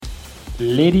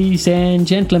Ladies and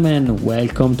gentlemen,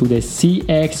 welcome to the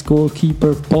CX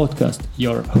Goalkeeper podcast.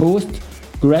 Your host,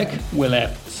 Greg, will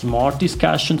have smart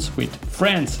discussions with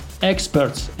friends,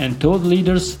 experts, and thought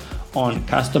leaders on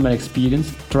customer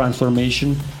experience,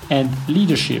 transformation, and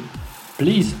leadership.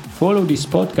 Please follow this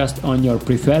podcast on your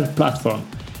preferred platform.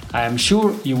 I am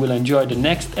sure you will enjoy the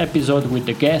next episode with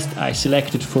the guest I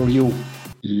selected for you.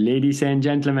 Ladies and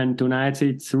gentlemen, tonight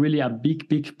it's really a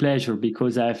big pleasure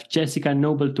because I have Jessica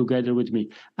Noble together with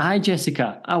me. Hi,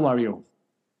 Jessica. How are you?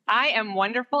 I am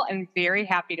wonderful and very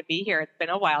happy to be here. It's been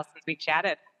a while since we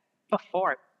chatted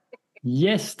before.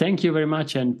 Yes, thank you very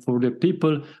much. And for the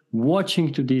people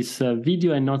watching to this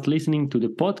video and not listening to the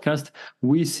podcast,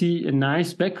 we see a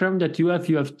nice background that you have.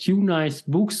 You have two nice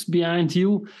books behind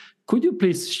you. Could you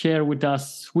please share with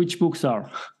us which books are?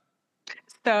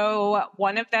 So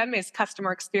one of them is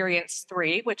Customer Experience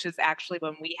 3, which is actually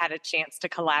when we had a chance to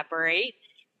collaborate.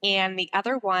 And the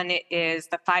other one is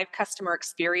the 5 customer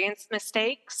experience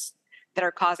mistakes that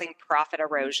are causing profit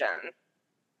erosion.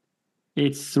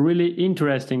 It's really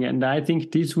interesting. And I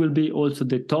think this will be also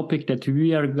the topic that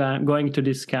we are going to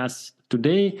discuss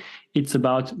today. It's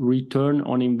about return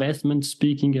on investment,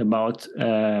 speaking about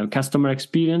customer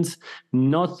experience,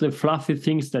 not the fluffy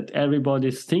things that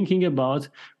everybody's thinking about,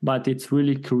 but it's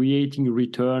really creating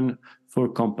return for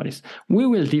companies. We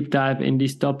will deep dive in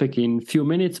this topic in a few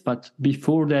minutes, but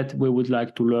before that, we would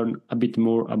like to learn a bit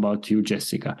more about you,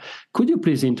 Jessica. Could you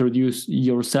please introduce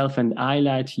yourself and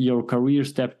highlight your career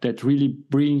step that really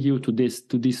bring you to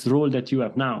this role that you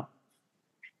have now?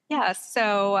 Yeah,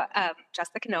 so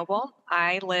Jessica Noble.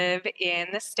 I live in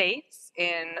the States,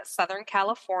 in Southern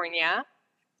California.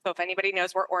 So if anybody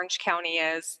knows where Orange County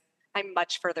is, I'm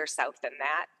much further south than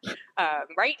that,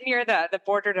 right near the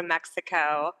border to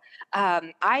Mexico.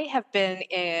 I have been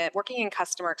working in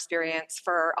customer experience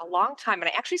for a long time, and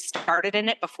I actually started in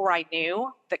it before I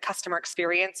knew that customer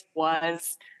experience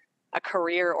was a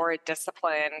career or a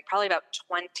discipline, probably about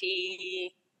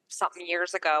 20-something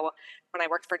years ago when I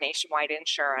worked for Nationwide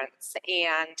Insurance.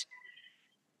 And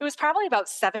it was probably about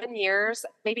 7 years,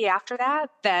 maybe after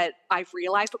that, that I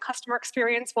realized what customer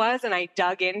experience was, and I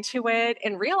dug into it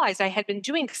and realized I had been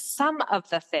doing some of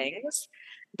the things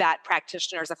that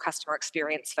practitioners of customer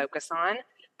experience focus on,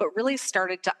 but really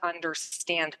started to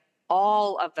understand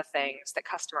all of the things that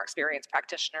customer experience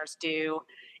practitioners do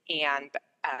and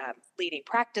leading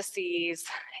practices.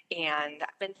 And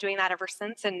I've been doing that ever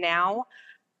since. And now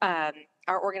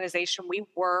our organization, we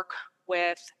work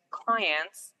with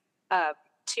clients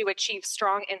to achieve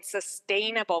strong and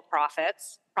sustainable profit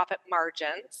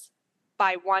margins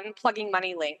by one, plugging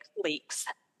money leaks,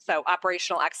 so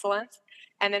operational excellence,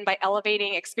 and then by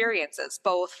elevating experiences,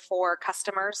 both for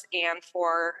customers and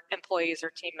for employees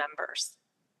or team members.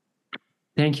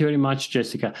 Thank you very much,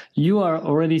 Jessica. You are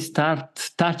already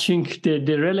touching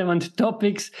the relevant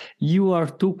topics. You are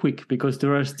too quick because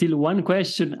there are still one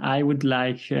question I would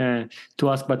like to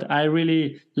ask, but I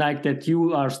really like that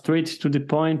you are straight to the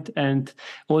point, and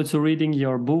also reading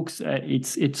your books,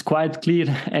 it's quite clear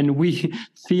and we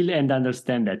feel and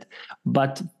understand that.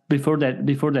 But before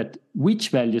that, which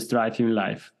values drive you in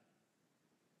life?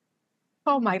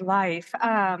 Oh, my life.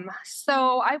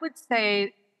 So I would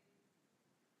say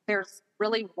there's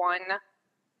really one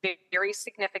very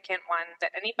significant one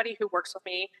that anybody who works with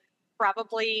me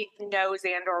probably knows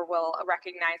and or will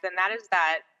recognize, and that is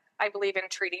that I believe in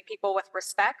treating people with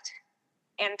respect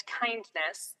and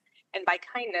kindness. And by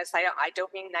kindness, I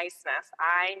don't mean niceness.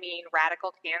 I mean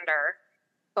radical candor.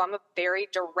 So I'm a very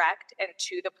direct and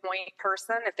to the point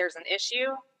person. If there's an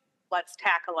issue, let's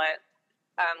tackle it.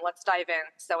 Let's dive in.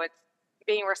 So it's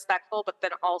being respectful, but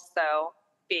then also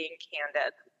being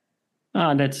candid.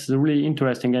 That's really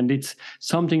interesting. And it's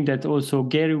something that also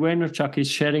Gary Vaynerchuk is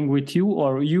sharing with you,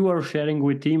 or you are sharing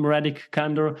with him, Radical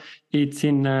Candor. It's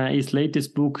in his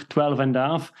latest book, 12 and a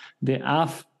half. The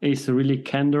half is really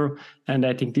candor. And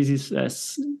I think this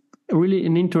is really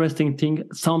an interesting thing,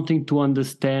 something to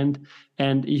understand.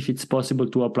 And if it's possible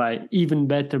to apply even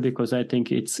better, because I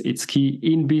think it's key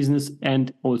in business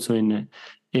and also in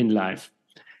life.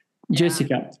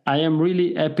 Jessica, I am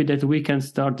really happy that we can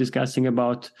start discussing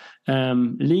about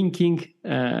linking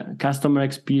customer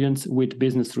experience with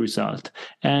business result.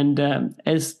 And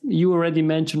as you already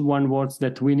mentioned one word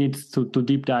that we need to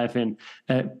deep dive in,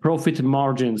 profit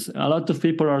margins. A lot of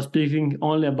people are speaking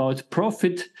only about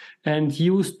profit, and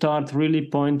you start really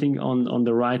pointing on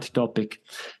the right topic.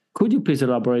 Could you please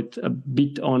elaborate a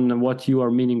bit on what you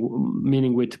are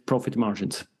meaning with profit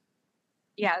margins?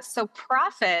 Yeah, so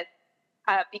profit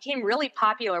became really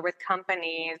popular with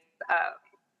companies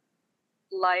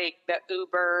like the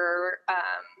Uber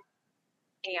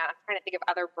and I'm trying to think of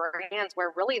other brands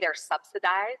where really they're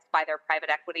subsidized by their private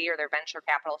equity or their venture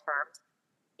capital firms.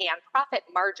 And profit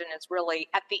margin is really,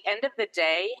 at the end of the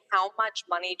day, how much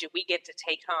money do we get to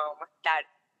take home that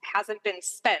hasn't been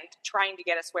spent trying to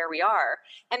get us where we are?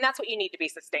 And that's what you need to be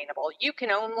sustainable. You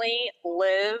can only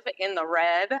live in the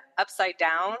red upside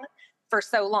down for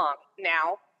so long.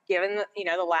 Now, given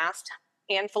the last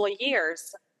handful of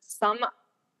years, some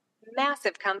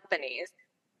massive companies,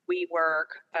 WeWork,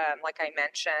 like I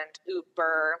mentioned,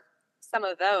 Uber, some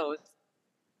of those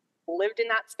lived in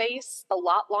that space a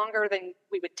lot longer than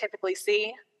we would typically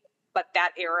see. But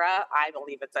that era, I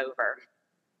believe it's over.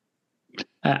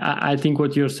 I think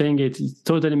what you're saying, it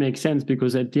totally makes sense,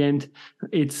 because at the end,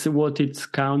 it's what it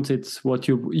counts. It's what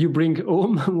you bring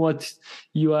home, what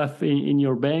you have in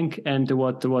your bank, and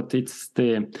what it's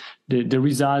the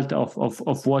result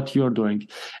of what you're doing.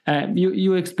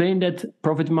 You explained that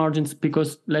profit margins,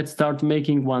 because let's start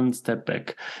making one step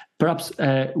back. Perhaps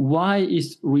why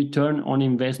is return on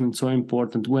investment so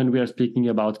important when we are speaking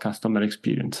about customer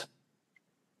experience?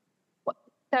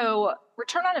 So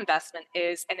return on investment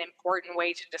is an important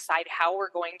way to decide how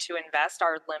we're going to invest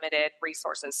our limited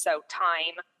resources. So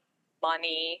time,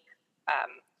 money,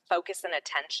 focus and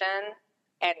attention,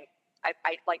 and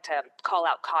I'd like to call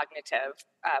out cognitive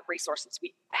resources.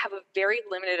 We have a very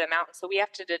limited amount, so we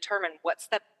have to determine what's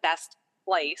the best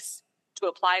place to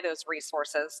apply those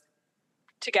resources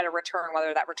to get a return,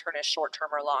 whether that return is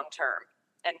short-term or long-term.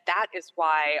 And that is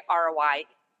why ROI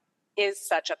is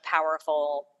such a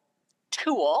powerful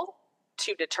tool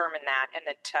to determine that, and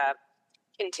then to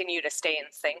continue to stay in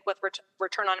sync with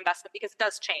return on investment, because it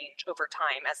does change over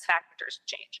time as factors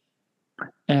change.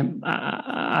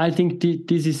 I think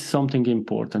this is something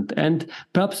important. And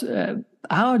perhaps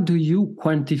how do you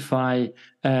quantify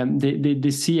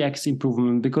the CX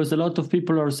improvement? Because a lot of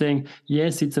people are saying,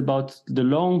 yes, it's about the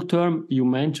long term. You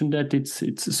mentioned that it's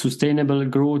sustainable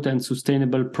growth and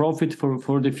sustainable profit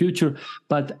for the future.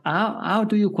 But how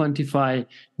do you quantify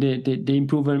the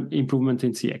improvement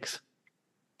in CX?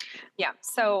 Yeah,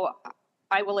 so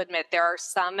I will admit there are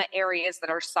some areas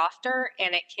that are softer,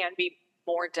 and it can be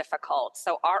more difficult.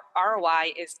 So our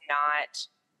ROI is not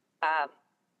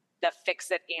the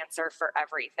fix-it answer for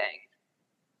everything.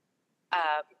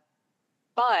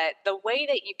 But the way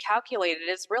that you calculate it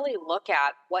is really look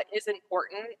at what is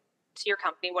important to your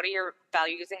company, what are your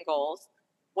values and goals,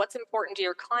 what's important to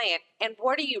your client, and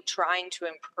what are you trying to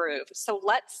improve. So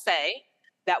let's say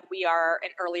that we are an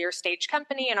earlier stage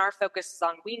company and our focus is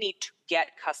on we need to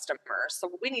get customers. So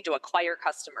we need to acquire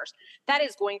customers. That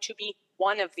is going to be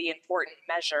one of the important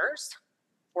measures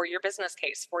for your business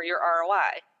case, for your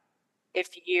ROI. If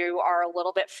you are a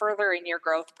little bit further in your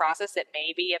growth process, it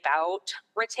may be about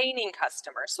retaining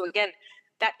customers. So again,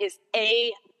 that is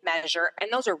a measure,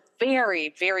 and those are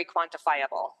very, very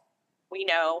quantifiable. We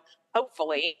know,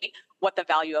 hopefully, what the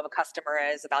value of a customer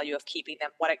is, the value of keeping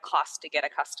them, what it costs to get a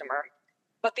customer.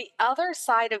 But the other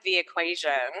side of the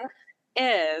equation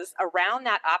is around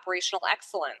that operational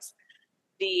excellence,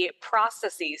 the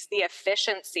processes, the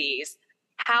efficiencies.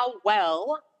 How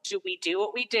well do we do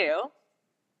what we do?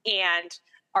 And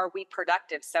are we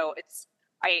productive? So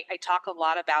I talk a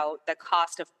lot about the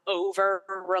cost of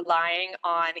over-relying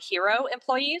on hero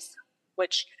employees,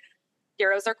 which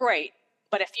heroes are great.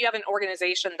 But if you have an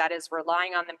organization that is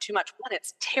relying on them too much, one,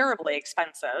 it's terribly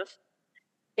expensive.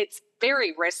 It's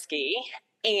very risky.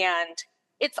 And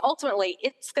it's ultimately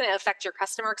going to affect your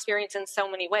customer experience in so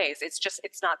many ways.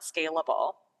 It's not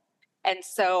scalable. And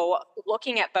so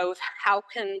looking at both how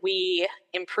can we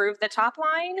improve the top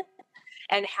line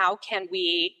and how can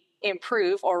we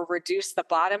improve or reduce the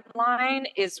bottom line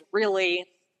is really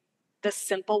the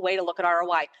simple way to look at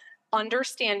ROI.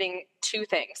 Understanding two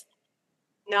things.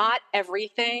 Not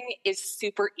everything is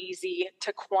super easy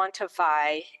to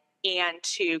quantify and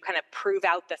to kind of prove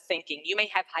out the thinking. You may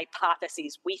have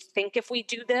hypotheses. We think if we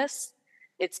do this,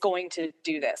 it's going to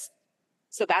do this.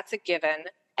 So that's a given.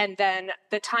 And then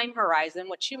the time horizon,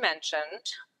 which you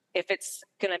mentioned, if it's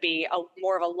going to be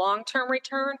more of a long-term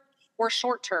return or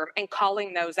short-term, and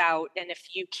calling those out. And if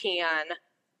you can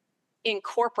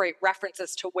incorporate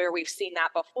references to where we've seen that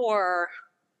before,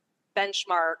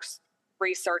 benchmarks,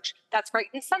 research, that's great.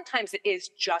 And sometimes it is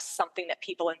just something that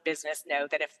people in business know,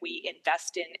 that if we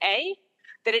invest in A,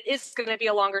 that it is going to be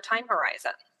a longer time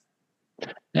horizon.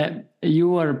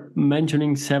 You are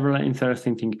mentioning several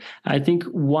interesting things. I think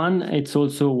one, it's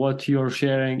also what you're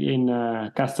sharing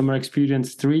in Customer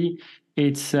Experience 3.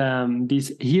 It's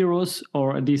these heroes,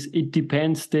 or this it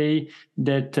depends day,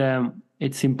 that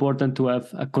it's important to have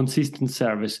a consistent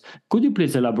service. Could you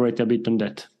please elaborate a bit on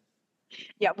that?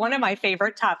 Yeah, one of my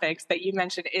favorite topics that you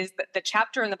mentioned is the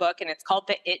chapter in the book, and it's called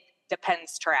the It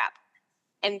Depends Trap.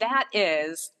 And that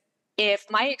is, if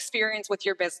my experience with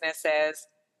your business is,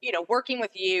 working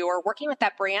with you or working with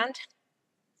that brand,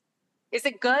 is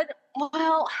it good?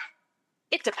 Well,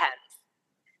 it depends.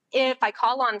 If I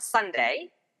call on Sunday,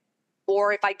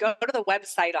 or if I go to the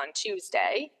website on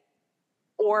Tuesday,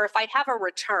 or if I have a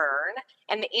return,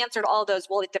 and the answer to all those,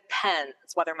 well, it depends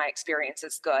whether my experience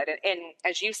is good. And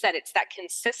as you said, it's that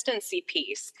consistency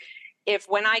piece. If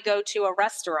when I go to a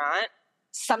restaurant,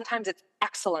 sometimes it's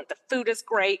excellent, the food is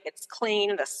great, it's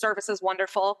clean, the service is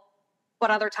wonderful,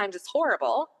 but other times it's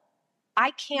horrible,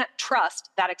 I can't trust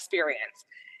that experience.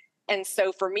 And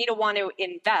so for me to want to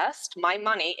invest my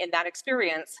money in that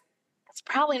experience, that's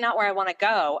probably not where I want to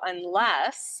go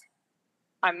unless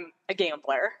I'm a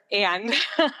gambler and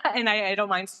and I don't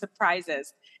mind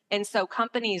surprises. And so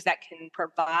companies that can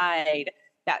provide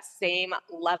that same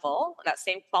level, that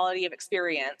same quality of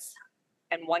experience,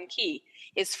 and one key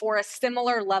is for a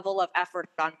similar level of effort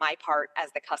on my part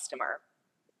as the customer.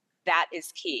 That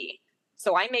is key.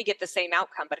 So I may get the same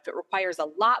outcome, but if it requires a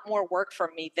lot more work from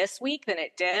me this week than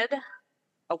it did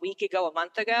a week ago, a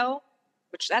month ago,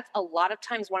 which that's a lot of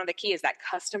times one of the key is that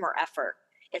customer effort.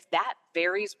 If that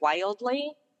varies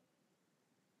wildly,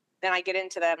 then I get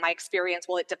into my experience.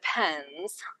 Well, it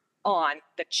depends on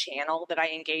the channel that I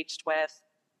engaged with,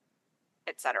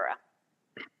 etc.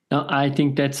 No, I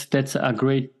think that's a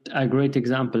great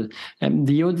example. And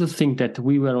the other thing that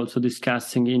we were also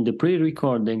discussing in the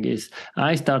pre-recording is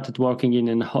I started working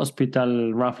in a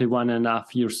hospital roughly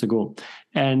 1.5 years ago,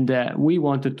 and we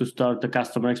wanted to start a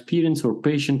customer experience or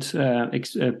patient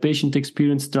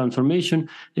experience transformation.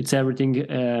 It's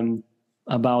everything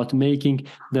about making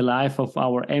the life of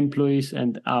our employees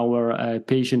and our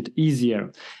patient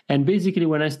easier. And basically,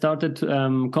 when I started,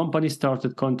 companies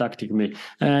started contacting me.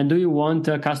 Do you want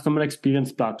a customer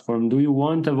experience platform? Do you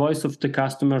want a voice of the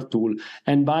customer tool?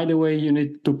 And by the way, you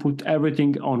need to put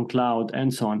everything on cloud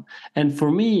and so on. And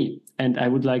for me, and I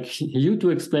would like you to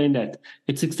explain that,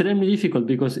 it's extremely difficult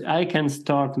because I can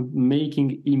start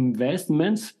making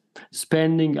investments,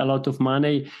 spending a lot of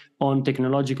money on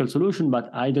technological solution,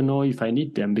 but I don't know if I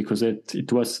need them because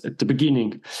it was at the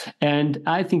beginning. And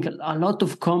I think a lot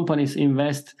of companies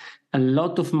invest a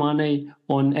lot of money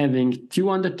on having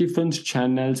 200 different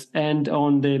channels and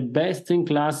on the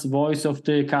best-in-class voice of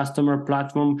the customer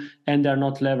platform, and they're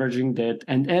not leveraging that.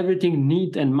 And everything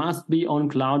need and must be on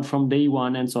cloud from day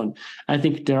one and so on. I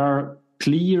think there are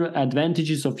clear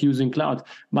advantages of using cloud,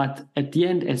 but at the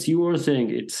end, as you were saying,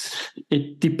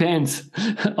 it depends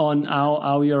on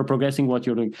how you're progressing, what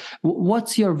you're doing.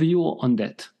 What's your view on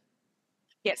that?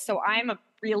 Yes, so I'm a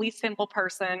really simple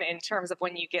person in terms of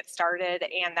when you get started,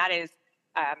 and that is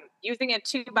using a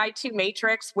 2x2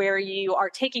 matrix where you are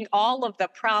taking all of the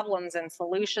problems and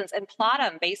solutions and plot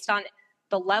them based on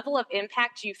the level of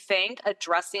impact you think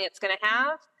addressing it's going to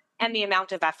have and the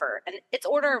amount of effort. And its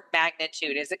order of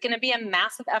magnitude. Is it going to be a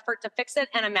massive effort to fix it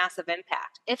and a massive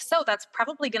impact? If so, that's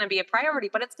probably going to be a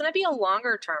priority, but it's going to be a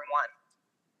longer term one.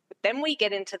 But then we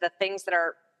get into the things that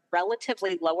are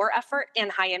relatively lower effort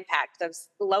and high impact, those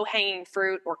low hanging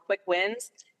fruit or quick wins.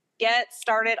 Get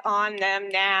started on them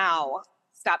now.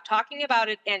 Stop talking about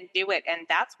it and do it. And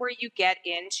that's where you get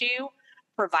into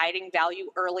providing value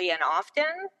early and often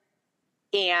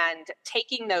and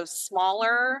taking those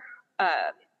smaller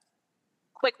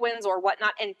quick wins or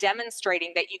whatnot and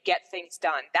demonstrating that you get things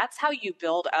done. That's how you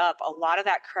build up a lot of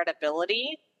that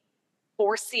credibility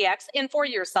for CX and for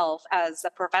yourself as a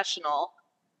professional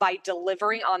by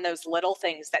delivering on those little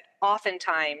things that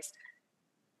oftentimes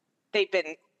they've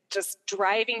been just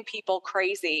driving people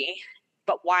crazy.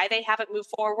 But why they haven't moved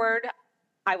forward,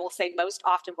 I will say most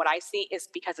often what I see is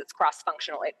because it's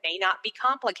cross-functional. It may not be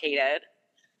complicated,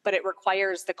 but it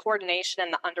requires the coordination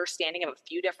and the understanding of a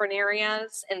few different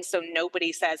areas. And so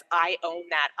nobody says, I own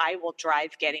that, I will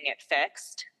drive getting it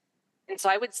fixed. And so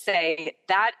I would say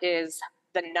that is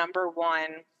the number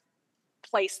one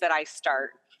place that I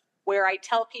start, where I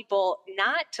tell people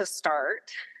not to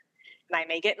start, and I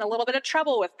may get in a little bit of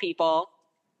trouble with people,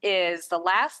 is the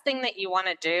last thing that you want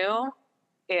to do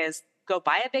is go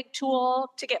buy a big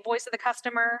tool to get voice of the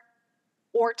customer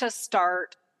or to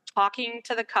start talking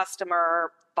to the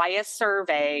customer via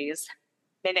surveys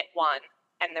minute one.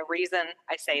 And the reason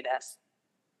I say this,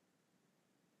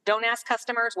 don't ask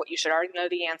customers what you should already know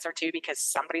the answer to because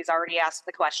somebody's already asked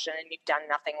the question and you've done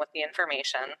nothing with the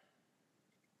information.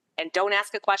 And don't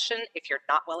ask a question if you're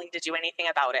not willing to do anything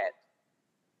about it.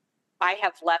 I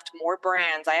have left more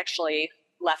brands. I actually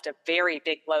left a very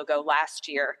big logo last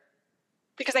year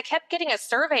because I kept getting a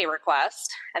survey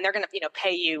request and they're going to,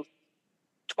 pay you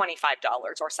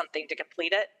 $25 or something to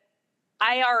complete it.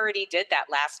 I already did that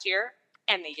last year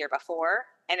and the year before,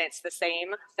 and it's the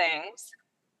same things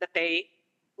that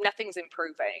nothing's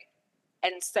improving.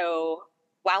 And so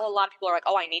while a lot of people are like,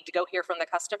 oh, I need to go hear from the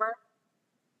customer,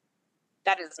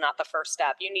 that is not the first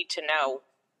step. You need to know,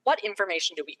 what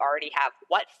information do we already have?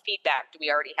 What feedback do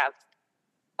we already have?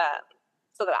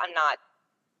 So that I'm not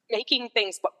making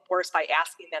things worse by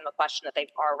asking them a question that they've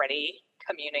already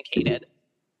communicated.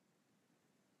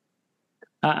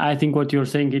 I think what you're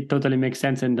saying, it totally makes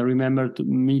sense. And I remember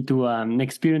an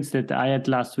experience that I had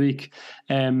last week.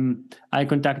 I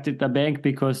contacted a bank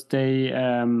because I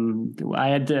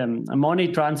had a money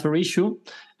transfer issue,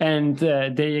 and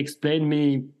they explained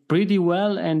me pretty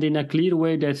well and in a clear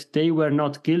way that they were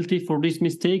not guilty for this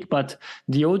mistake, but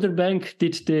the other bank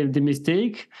did the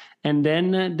mistake. And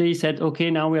then they said, okay,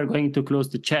 now we are going to close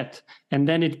the chat. And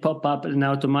then it popped up an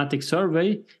automatic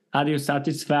survey. Are you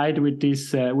satisfied with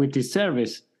this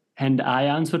service? And I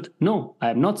answered, no, I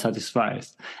am not satisfied.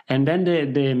 And then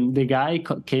the guy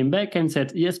came back and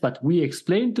said, yes, but we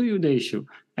explained to you the issue.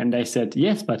 And I said,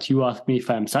 yes, but you asked me if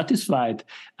I'm satisfied.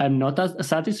 I'm not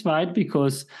satisfied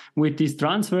because with this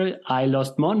transfer, I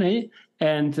lost money.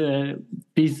 And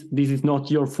this is not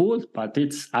your fault, but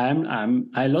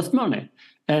I lost money.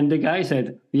 And the guy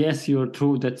said, yes, you're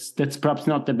true. That's perhaps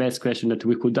not the best question that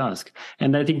we could ask.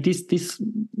 And I think this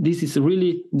is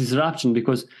really disruption,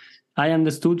 because I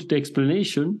understood the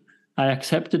explanation. I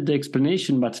accepted the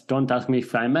explanation, but don't ask me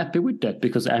if I'm happy with that,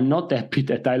 because I'm not happy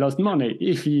that I lost money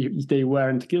if they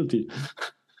weren't guilty.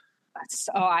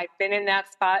 So I've been in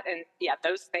that spot. And yeah,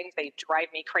 those things, they drive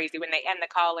me crazy when they end the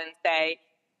call and say,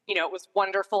 it was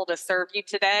wonderful to serve you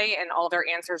today. And all their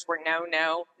answers were no,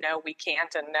 no, no, we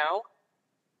can't, and no.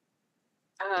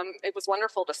 It was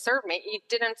wonderful to serve me. You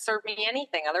didn't serve me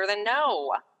anything other than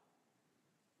no.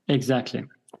 Exactly.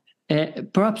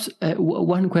 Perhaps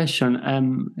one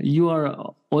question. You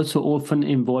are also often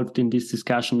involved in this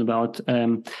discussion about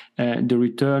the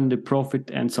return, the profit,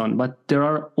 and so on. But there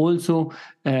are also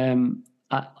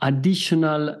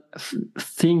additional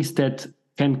things that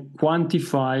can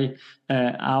quantify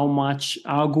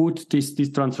how good this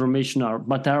transformation are,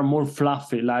 but are more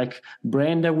fluffy, like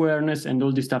brand awareness and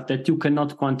all this stuff that you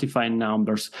cannot quantify in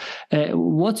numbers.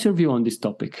 What's your view on this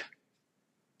topic?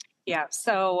 Yeah,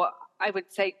 so I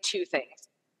would say two things.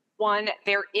 One,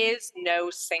 there is no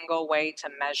single way to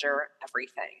measure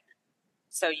everything.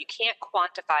 So you can't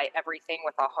quantify everything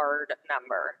with a hard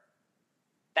number.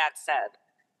 That said,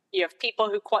 you have people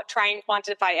who try and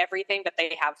quantify everything, but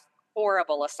they have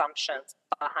horrible assumptions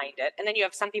behind it. And then you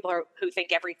have some people who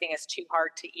think everything is too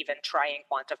hard to even try and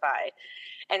quantify.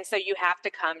 And so you have to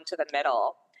come to the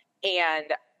middle.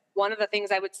 And one of the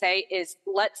things I would say is,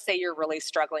 let's say you're really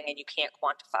struggling and you can't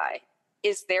quantify.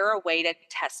 Is there a way to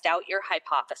test out your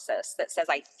hypothesis that says,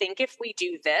 I think if we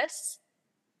do this,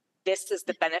 this is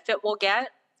the benefit we'll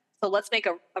get. So let's make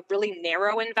a really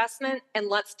narrow investment and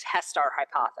let's test our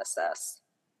hypothesis.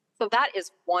 So that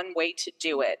is one way to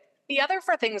do it. The other,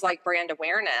 for things like brand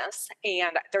awareness,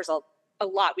 and there's a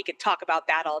lot, we could talk about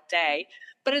that all day,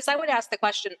 but as I would ask the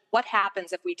question, what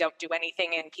happens if we don't do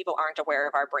anything and people aren't aware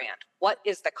of our brand? What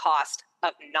is the cost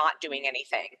of not doing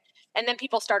anything? And then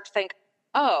people start to think,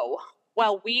 oh,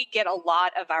 well, we get a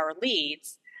lot of our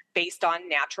leads based on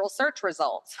natural search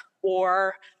results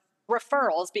or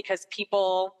referrals because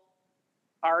people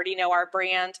already know our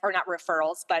brand, or not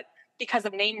referrals, but because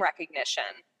of name recognition.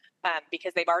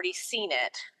 Because they've already seen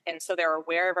it. And so they're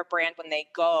aware of a brand when they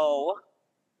go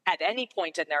at any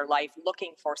point in their life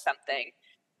looking for something.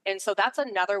 And so that's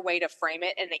another way to frame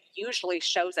it. And it usually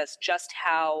shows us just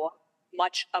how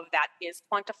much of that is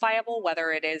quantifiable, whether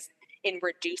it is in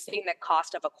reducing the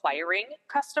cost of acquiring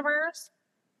customers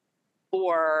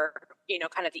or,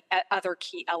 kind of the other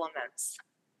key elements.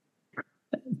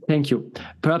 Thank you.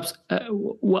 Perhaps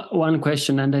one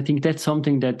question, and I think that's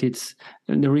something that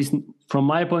there is, from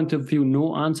my point of view,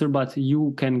 no answer, but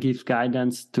you can give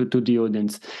guidance to the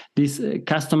audience. This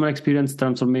customer experience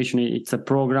transformation, it's a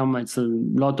program, it's a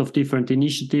lot of different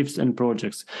initiatives and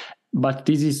projects. But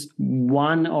this is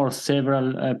one or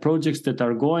several projects that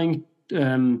are going,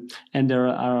 and there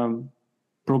are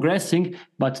progressing,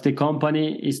 but the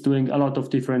company is doing a lot of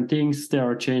different things. They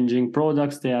are changing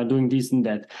products, they are doing this and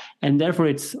that. And therefore,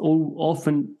 it's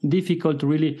often difficult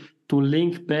really to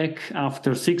link back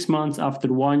after 6 months,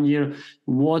 after 1 year,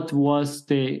 what was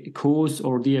the cause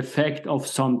or the effect of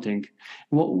something.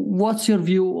 What's your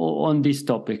view on this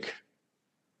topic?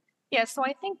 Yeah, so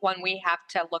I think we have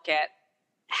to look at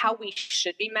how we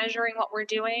should be measuring what we're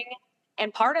doing.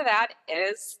 And part of that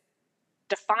is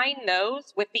define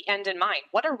those with the end in mind.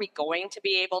 What are we going to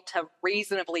be able to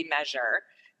reasonably measure?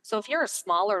 So if you're a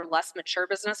smaller, less mature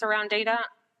business around data,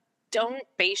 don't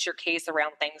base your case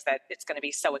around things that it's going to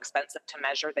be so expensive to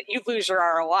measure that you lose your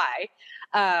ROI.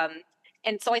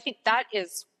 And so I think that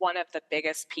is one of the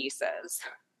biggest pieces.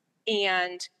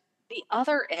 And the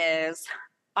other is,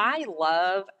 I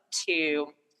love to,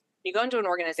 you go into an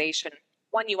organization,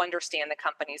 one, you understand the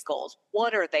company's goals.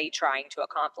 What are they trying to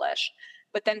accomplish?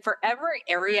 But then for every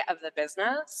area of the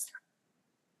business,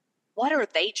 what are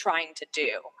they trying to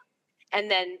do? And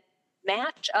then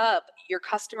match up your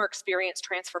customer experience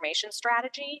transformation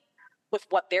strategy with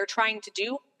what they're trying to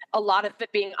do, a lot of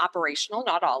it being operational,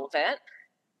 not all of it.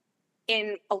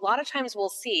 And a lot of times we'll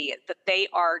see that they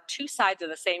are two sides of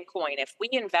the same coin. If we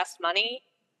invest money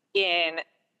in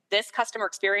this customer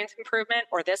experience improvement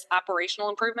or this operational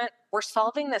improvement, we're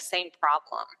solving the same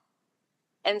problem.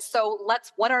 And so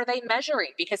what are they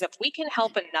measuring? Because if we can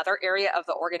help another area of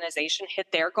the organization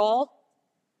hit their goal,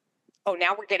 oh,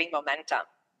 now we're getting momentum.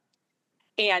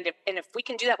 And if we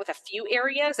can do that with a few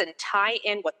areas and tie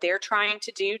in what they're trying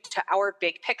to do to our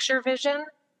big picture vision,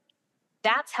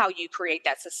 that's how you create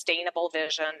that sustainable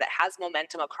vision that has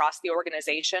momentum across the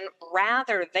organization,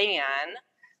 rather than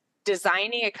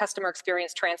designing a customer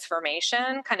experience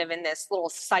transformation kind of in this little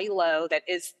silo that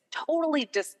is totally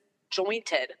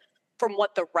disjointed from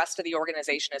what the rest of the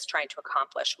organization is trying to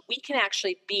accomplish. We can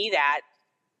actually be that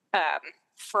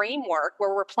framework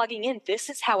where we're plugging in, this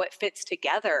is how it fits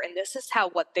together, and this is how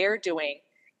what they're doing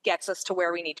gets us to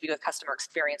where we need to be with customer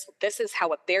experience. This is how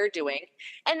what they're doing.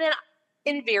 And then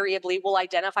invariably we'll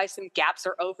identify some gaps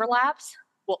or overlaps.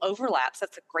 Well, overlaps,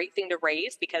 that's a great thing to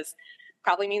raise because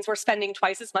probably means we're spending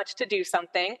twice as much to do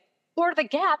something. Or the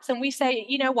gaps, and we say,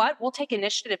 you know what, we'll take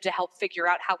initiative to help figure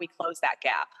out how we close that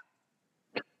gap.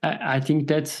 I think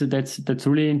that's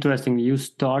really interesting. You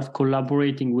start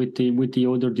collaborating with the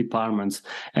other departments,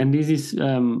 and this is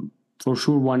for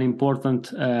sure one important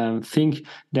thing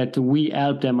that we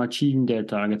help them achieving their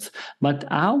targets. But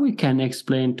how we can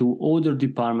explain to other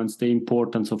departments the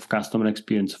importance of customer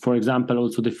experience? For example,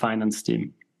 also the finance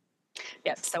team.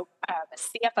 Yes, so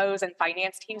CFOs and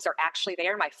finance teams are actually, they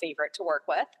are my favorite to work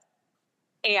with.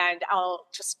 And I'll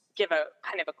just give a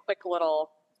kind of a quick little,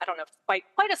 I don't know,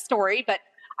 quite a story, but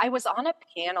I was on a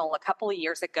panel a couple of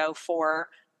years ago for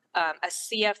a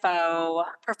CFO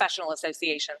professional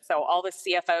association. So all the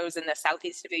CFOs in the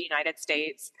southeast of the United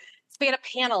States. So we had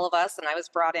a panel of us, and I was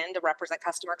brought in to represent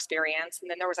customer experience.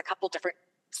 And then there was a couple different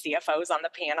CFOs on the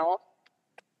panel.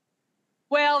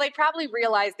 Well, they probably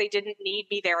realized they didn't need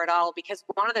me there at all because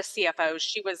one of the CFOs,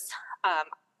 she was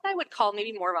what I would call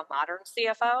maybe more of a modern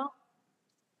CFO.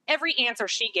 Every answer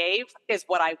she gave is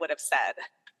what I would have said.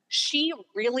 She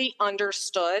really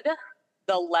understood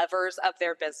the levers of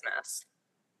their business.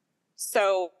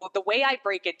 So the way I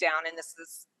break it down, and this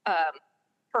is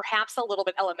perhaps a little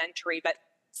bit elementary, but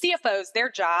CFOs,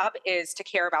 their job is to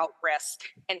care about risk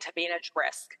and to manage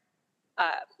risk,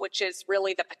 which is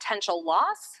really the potential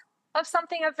loss of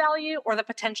something of value or the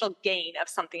potential gain of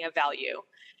something of value.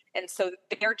 And so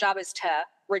their job is to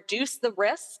reduce the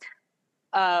risk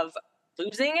of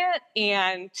losing it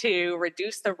and to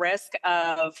reduce the risk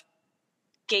of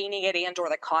gaining it and or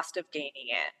the cost of gaining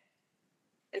it.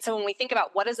 And so when we think about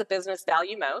what does a business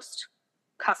value most,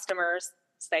 customers,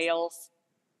 sales,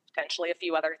 potentially a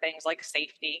few other things like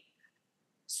safety.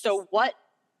 So what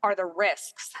are the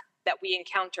risks that we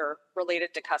encounter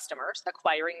related to customers,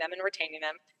 acquiring them and retaining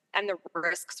them, and the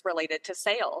risks related to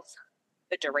sales,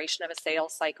 the duration of a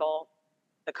sales cycle,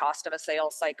 the cost of a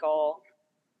sales cycle,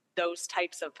 those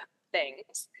types of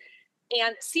things.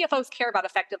 And CFOs care about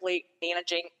effectively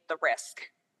managing the risk.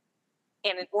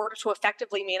 And in order to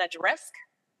effectively manage risk,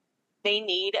 they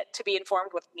need to be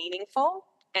informed with meaningful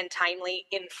and timely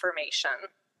information.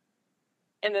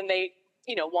 And then they,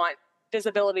 want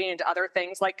visibility into other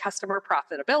things like customer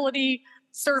profitability,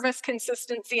 service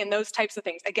consistency, and those types of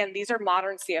things. Again, these are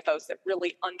modern CFOs that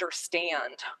really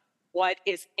understand what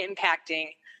is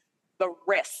impacting the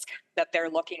risk that they're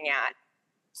looking at.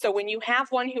 So when you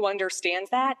have one who understands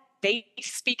that, they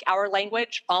speak our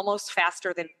language almost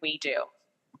faster than we do.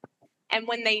 And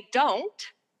when they don't,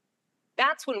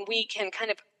 that's when we can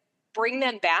kind of bring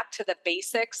them back to the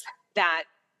basics that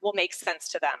will make sense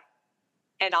to them.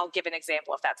 And I'll give an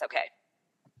example if that's okay.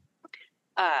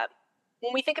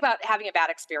 When we think about having a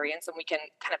bad experience, and we can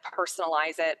kind of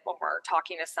personalize it when we're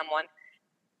talking to someone,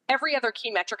 every other key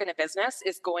metric in a business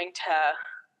is going to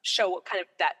show kind of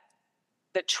that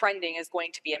the trending is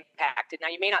going to be impacted. Now,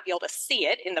 you may not be able to see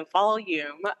it in the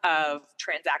volume of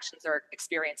transactions or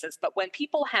experiences, but when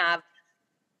people have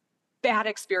bad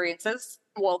experiences,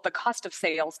 well, the cost of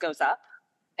sales goes up.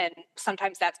 And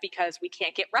sometimes that's because we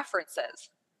can't get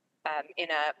references. in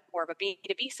a more of a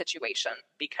B2B situation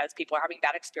because people are having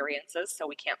bad experiences, so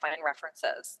we can't find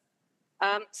references.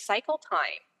 Cycle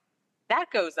time,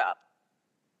 that goes up.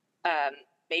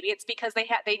 Maybe it's because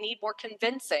they need more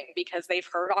convincing because they've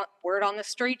heard word on the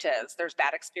street is there's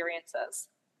bad experiences.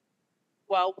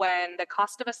 Well, when the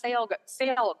cost of a sale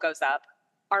goes up,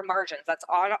 our margins, that's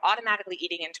automatically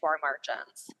eating into our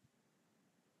margins.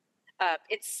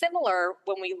 It's similar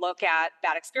when we look at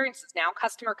bad experiences. Now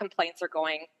customer complaints are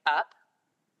going up.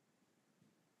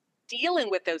 Dealing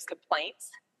with those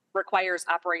complaints requires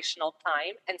operational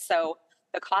time, and so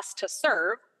the cost to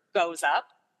serve goes up.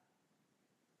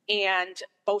 And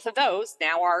both of those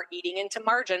now are eating into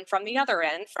margin from the other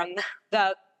end, from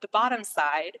the bottom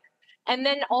side. And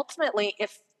then ultimately,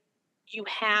 if you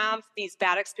have these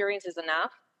bad experiences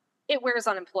enough, it wears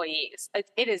on employees.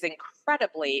 It is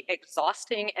incredibly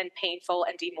exhausting and painful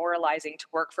and demoralizing to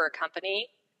work for a company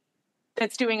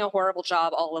that's doing a horrible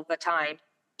job all of the time,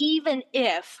 even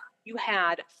if you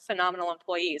had phenomenal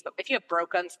employees. But if you have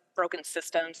broken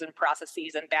systems and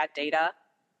processes and bad data,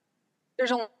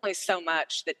 there's only so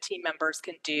much that team members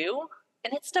can do,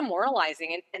 and it's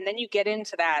demoralizing. And then you get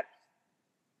into that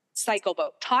cycle.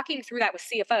 But talking through that with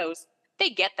CFOs, they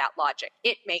get that logic.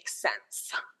 It makes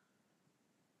sense.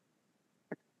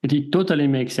 It totally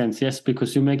makes sense, yes,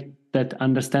 because you make that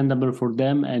understandable for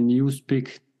them and you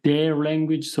speak their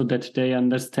language so that they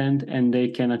understand and they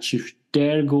can achieve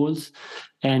their goals.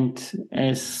 And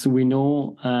as we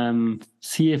know,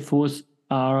 CFOs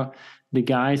are the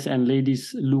guys and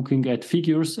ladies looking at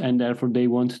figures, and therefore they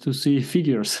want to see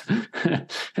figures.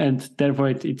 And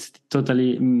therefore it's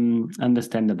totally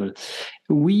understandable.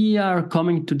 We are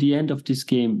coming to the end of this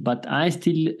game, but I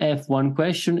still have one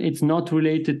question. It's not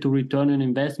related to return on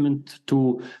investment,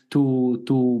 to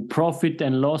profit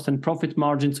and loss and profit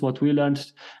margins, what we learned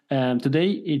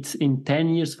today. It's in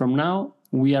 10 years from now.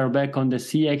 We are back on the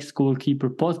CX Goalkeeper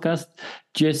podcast.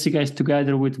 Jessica is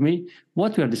together with me.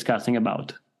 What we are discussing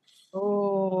about?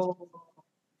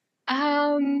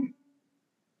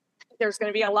 There's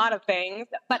going to be a lot of things,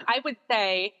 but I would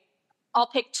say I'll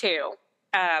pick two.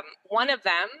 One of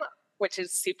them, which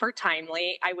is super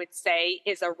timely, I would say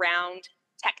is around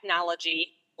technology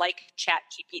like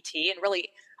ChatGPT and really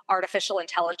artificial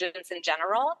intelligence in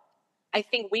general. I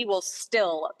think we will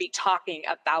still be talking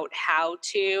about how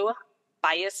to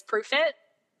bias proof it,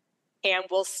 and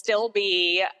we'll still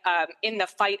be in the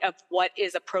fight of what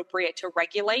is appropriate to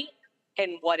regulate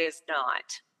and what is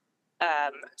not.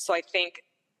 So I think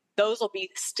those will be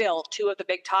still two of the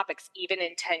big topics, even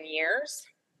in 10 years.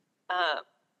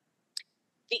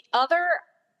 The other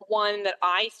one that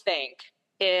I think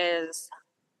is,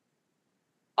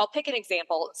 I'll pick an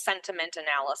example, sentiment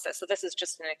analysis. So this is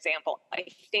just an example. I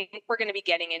think we're going to be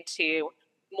getting into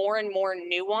more and more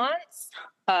nuance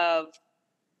of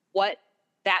what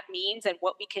that means and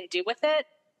what we can do with it.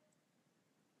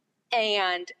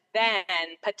 And then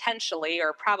potentially,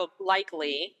 or probably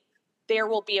likely, there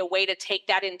will be a way to take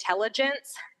that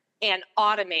intelligence and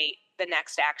automate the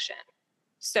next action.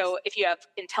 So if you have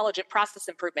intelligent process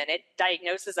improvement, it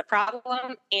diagnoses a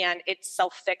problem and it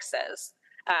self-fixes.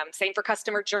 Same for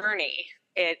customer journey.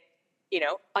 It,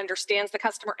 understands the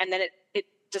customer and then it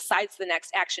decides the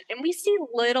next action. And we see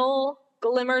little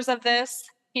glimmers of this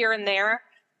here and there,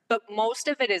 but most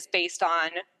of it is based on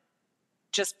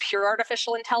just pure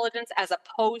artificial intelligence as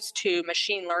opposed to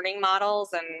machine learning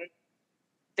models and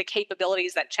the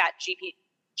capabilities that ChatGPT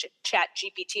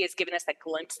has given us a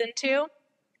glimpse into.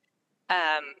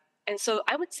 And so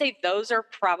I would say those are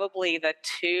probably the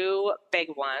two big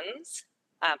ones.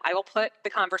 I will put the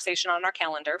conversation on our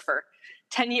calendar for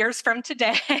 10 years from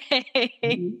today.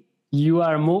 You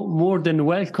are more than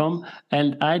welcome.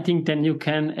 And I think then you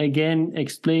can again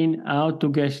explain how to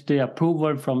get the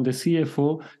approval from the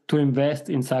CFO to invest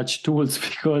in such tools,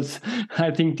 because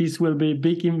I think this will be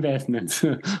big investments.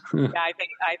 Yeah,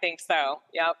 I think so.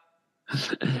 Yep.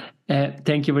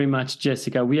 Thank you very much,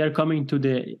 Jessica. We are coming to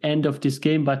the end of this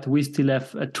game, but we still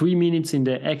have 3 minutes in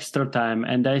the extra time,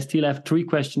 and I still have 3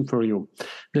 questions for you.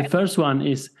 The first one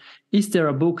is there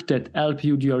a book that helped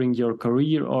you during your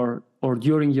career or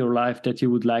during your life that you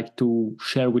would like to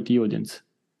share with the audience?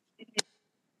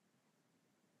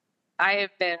 I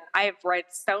have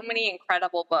read so many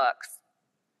incredible books.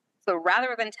 So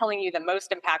rather than telling you the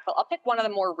most impactful, I'll pick one of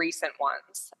the more recent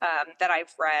ones that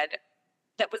I've read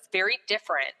that was very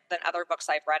different than other books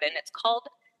I've read. And it's called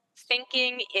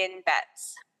Thinking in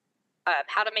Bets,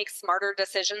 How to Make Smarter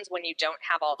Decisions When You Don't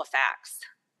Have All the Facts,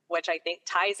 which I think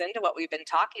ties into what we've been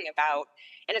talking about.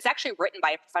 And it's actually written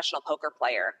by a professional poker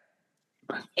player.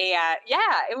 And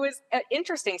yeah, it was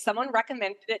interesting. Someone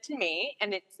recommended it to me,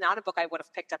 and it's not a book I would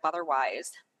have picked up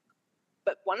otherwise.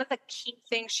 But one of the key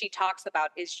things she talks about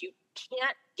is you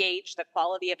can't gauge the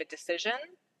quality of a decision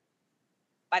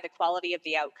by the quality of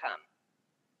the outcome.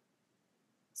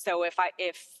 So if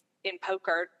in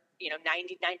poker,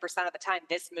 99% of the time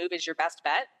this move is your best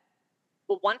bet,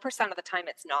 well, 1% of the time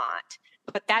it's not.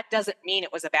 But that doesn't mean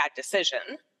it was a bad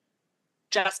decision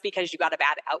just because you got a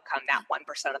bad outcome that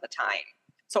 1% of the time.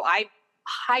 So I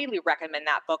highly recommend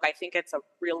that book. I think it's a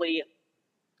really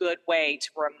good way to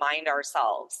remind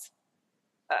ourselves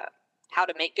how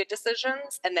to make good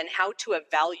decisions and then how to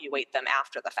evaluate them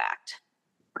after the fact.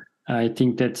 I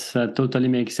think that totally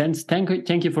makes sense. Thank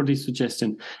you for this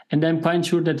suggestion. And I'm quite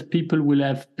sure that people will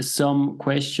have some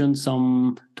questions,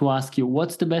 some to ask you.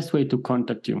 What's the best way to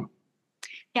contact you?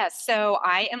 Yes, so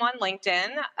I am on LinkedIn,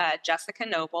 Jessica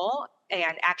Noble.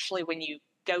 And actually, when you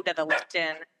go to the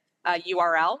LinkedIn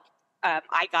URL,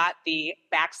 I got the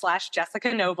 /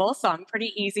 Jessica Noble, so I'm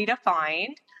pretty easy to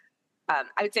find.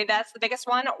 I would say that's the biggest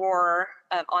one, or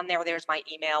on there's my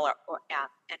email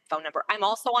and phone number. I'm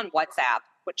also on WhatsApp,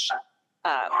 which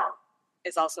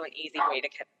is also an easy way to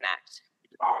connect.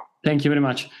 Thank you very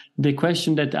much. The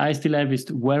question that I still have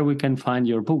is where we can find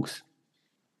your books.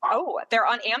 Oh, they're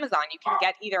on Amazon. You can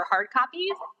get either hard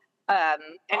copies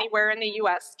anywhere in the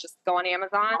U.S., just go on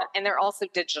Amazon, and they're also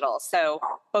digital. So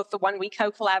both the one we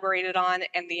co-collaborated on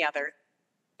and the other,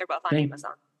 they're both on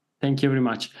Amazon. Thank you very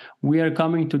much. We are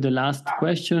coming to the last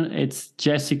question. It's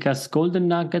Jessica's golden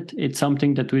nugget. It's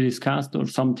something that we discussed or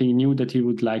something new that you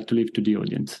would like to leave to the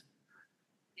audience.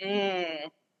 I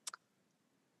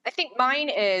think mine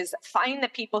is find the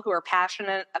people who are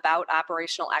passionate about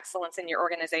operational excellence in your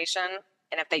organization.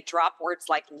 And if they drop words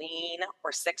like lean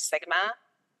or Six Sigma,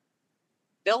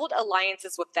 build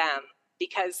alliances with them,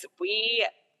 because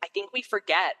I think we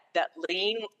forget that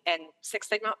lean and Six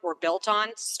Sigma were built on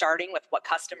starting with what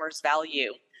customers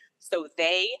value. So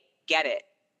they get it.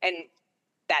 And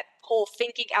that whole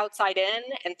thinking outside in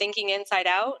and thinking inside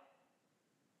out,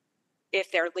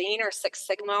 if they're lean or Six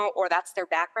Sigma or that's their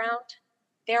background,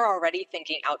 they're already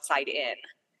thinking outside in.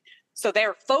 So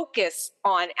their focus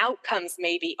on outcomes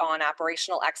may be on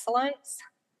operational excellence,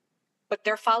 but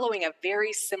they're following a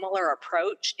very similar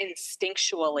approach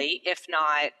instinctually, if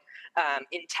not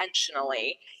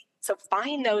intentionally. So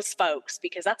find those folks,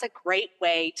 because that's a great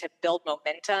way to build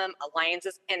momentum,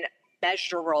 alliances, and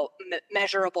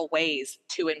measurable ways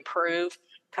to improve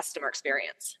customer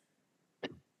experience.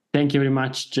 Thank you very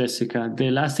much, Jessica.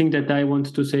 The last thing that I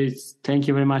want to say is thank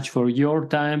you very much for your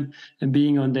time and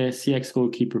being on the CX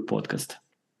Goalkeeper podcast.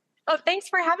 Oh, thanks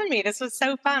for having me. This was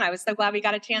so fun. I was so glad we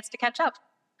got a chance to catch up.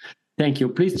 Thank you.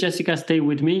 Please, Jessica, stay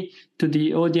with me. To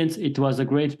the audience, it was a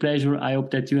great pleasure. I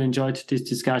hope that you enjoyed this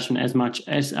discussion as much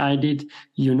as I did.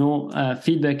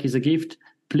 Feedback is a gift.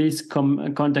 Please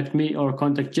contact me or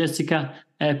contact Jessica.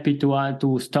 Happy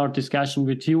to start discussion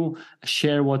with you,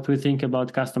 share what we think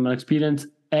about customer experience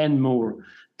and more.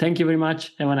 Thank you very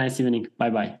much. Have a nice evening.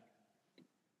 Bye-bye.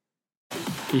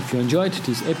 If you enjoyed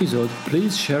this episode,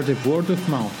 please share the word of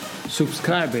mouth.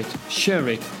 Subscribe it, share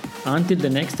it. Until the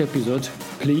next episode,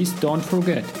 please don't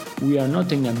forget, we are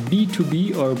not in a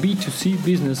B2B or B2C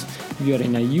business, we are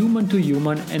in a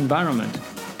human-to-human environment.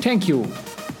 Thank you!